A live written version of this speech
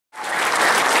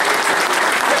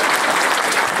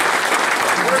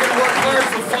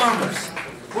farmers.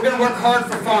 We're going to work hard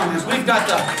for farmers. We've got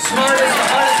the smartest, the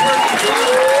hardest working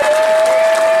farmers.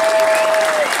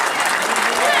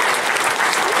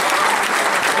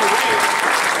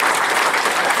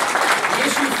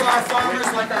 Our farmers,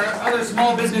 like our other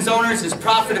small business owners, is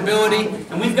profitability,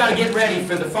 and we've got to get ready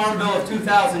for the Farm Bill of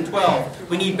 2012.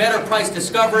 We need better price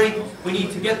discovery, we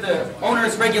need to get the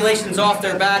onerous regulations off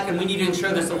their back, and we need to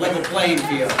ensure there's a level playing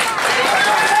field.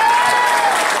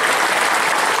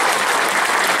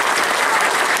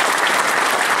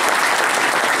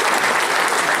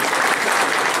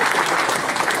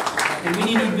 And we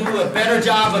need to do a better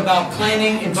job about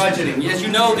planning and budgeting. As you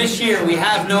know, this year we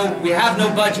have no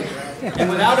budget.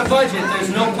 And without a budget, there's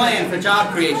no plan for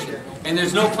job creation, and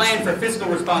there's no plan for fiscal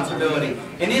responsibility.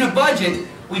 And in a budget,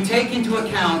 we take into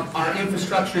account our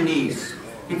infrastructure needs,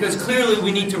 because clearly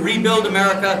we need to rebuild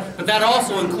America, but that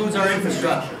also includes our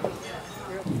infrastructure.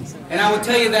 And I would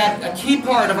tell you that a key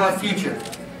part of our future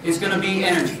is going to be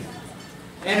energy.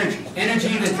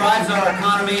 Energy that drives our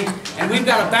economy, and we've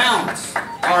got to balance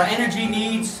our energy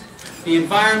needs, the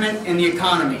environment, and the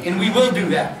economy. And we will do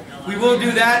that. We will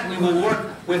do that. We will work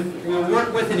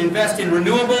with and invest in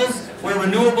renewables where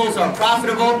renewables are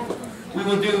profitable. We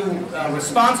will do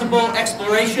responsible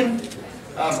exploration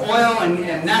of oil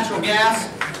and natural gas,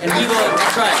 and we will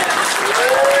try.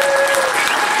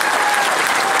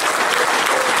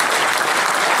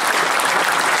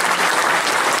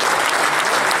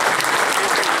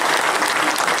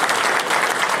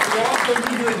 We also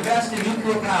need to invest in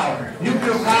nuclear power.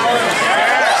 Nuclear power.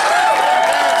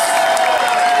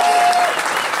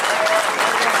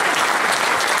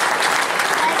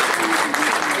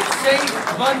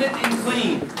 Abundant and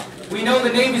clean. We know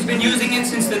the Navy's been using it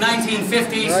since the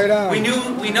 1950s. Right.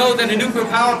 We know that a nuclear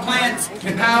power plant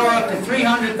can power up to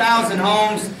 300,000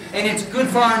 homes, and it's good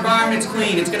for our environment. It's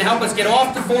clean. It's going to help us get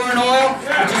off the foreign oil,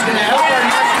 which is going to help our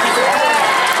national security.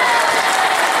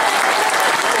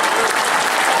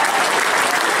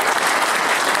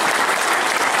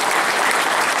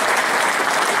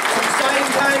 Exciting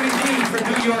time indeed for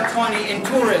New York 20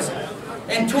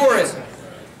 and tourism.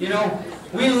 You know,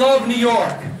 we love New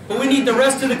York, but we need the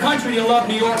rest of the country to love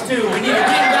New York too. We need to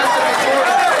reinvest in our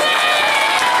tourism.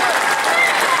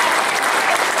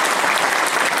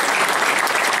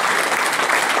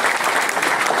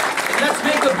 And let's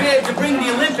make a bid to bring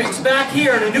the Olympics back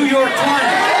here to New York 20.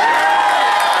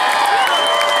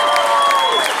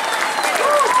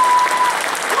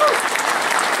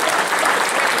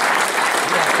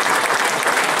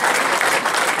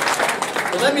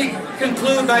 Let me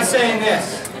conclude by saying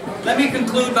this.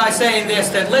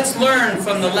 That let's learn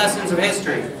from the lessons of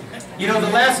history. You know, the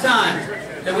last time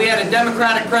that we had a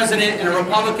Democratic president and a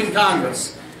Republican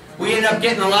Congress, we ended up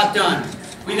getting a lot done.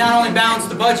 We not only balanced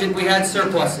the budget, we had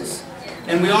surpluses.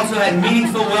 And we also had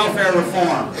meaningful welfare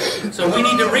reform. So we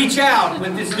need to reach out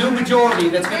with this new majority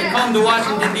that's going to come to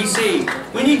Washington, D.C.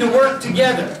 We need to work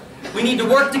together. We need to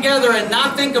work together and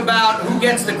not think about who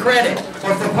gets the credit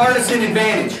or for partisan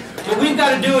advantage. What we've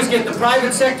got to do is get the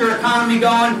private sector economy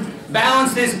going,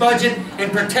 balance this budget,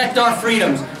 and protect our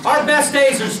freedoms. Our best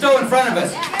days are still in front of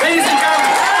us. Ladies and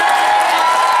gentlemen.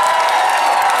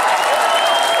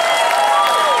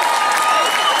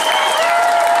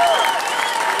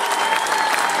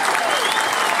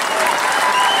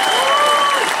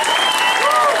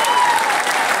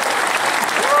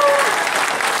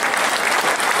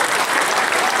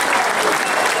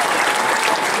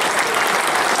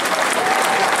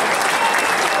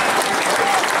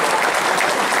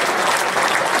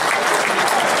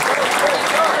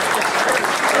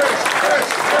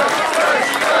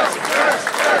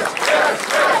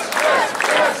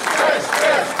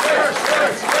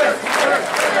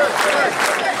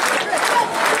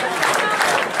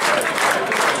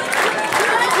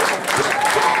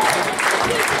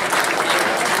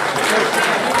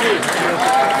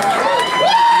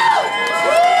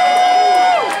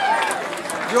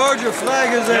 Georgia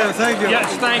flag is there. Thank you.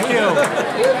 Yes, thank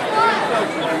you.